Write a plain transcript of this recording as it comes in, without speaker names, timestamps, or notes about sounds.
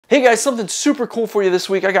Hey guys, something super cool for you this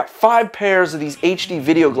week. I got 5 pairs of these HD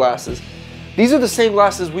video glasses. These are the same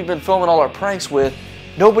glasses we've been filming all our pranks with.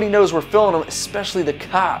 Nobody knows we're filming them, especially the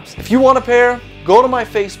cops. If you want a pair, go to my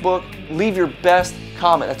Facebook, leave your best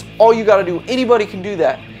comment. That's all you gotta do. Anybody can do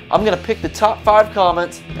that. I'm gonna pick the top 5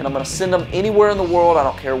 comments and I'm gonna send them anywhere in the world. I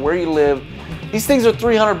don't care where you live. These things are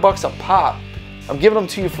 300 bucks a pop. I'm giving them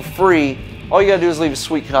to you for free. All you gotta do is leave a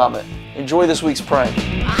sweet comment. Enjoy this week's prank.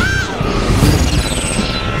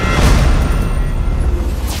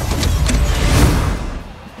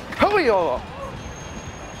 Hey-ya!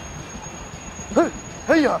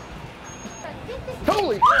 Hey-ya!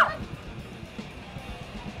 Holy!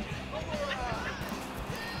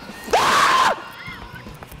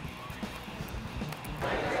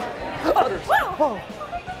 Otters! Oh.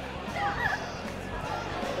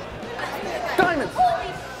 Diamonds!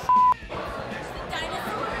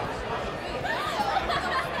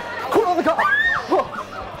 Put on the cop! Oh.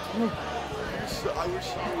 I wish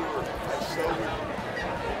you were so.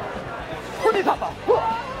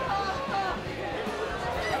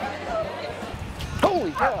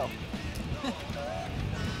 Holy cow!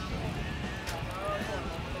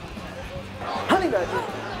 Honey badger!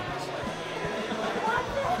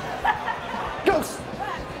 Ghost!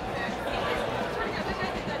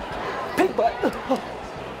 Pig butt!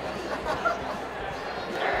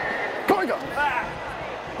 Corn cob!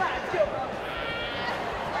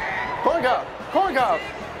 Corn cob! Corn cob!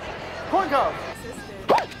 Corn cob!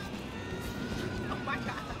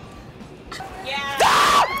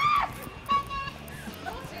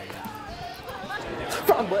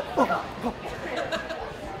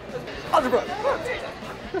 Algebra!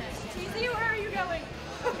 Cheesy, where are you going?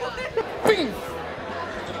 Beans!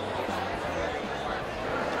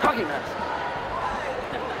 Hockey mask!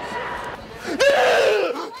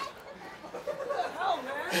 What the hell,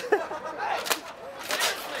 man?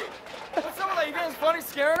 Seriously! What's up with that? You guys funny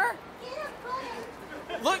scaring her?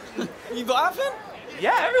 Look, you laughing?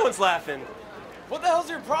 Yeah, everyone's laughing. What the hell's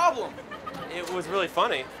your problem? It was really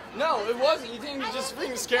funny. No, it wasn't. You think you're just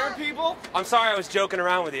freaking scaring people? I'm sorry I was joking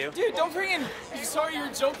around with you. Dude, don't freaking... You sorry you were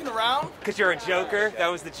joking around? Because you're a joker? That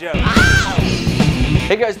was the joke.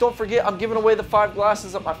 Hey guys, don't forget, I'm giving away the 5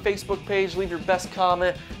 glasses at my Facebook page. Leave your best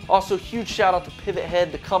comment. Also, huge shout out to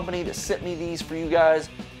Pivothead, the company that sent me these for you guys.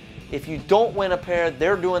 If you don't win a pair,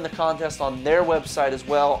 they're doing the contest on their website as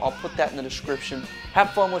well. I'll put that in the description.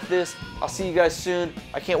 Have fun with this. I'll see you guys soon.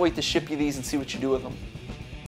 I can't wait to ship you these and see what you do with them.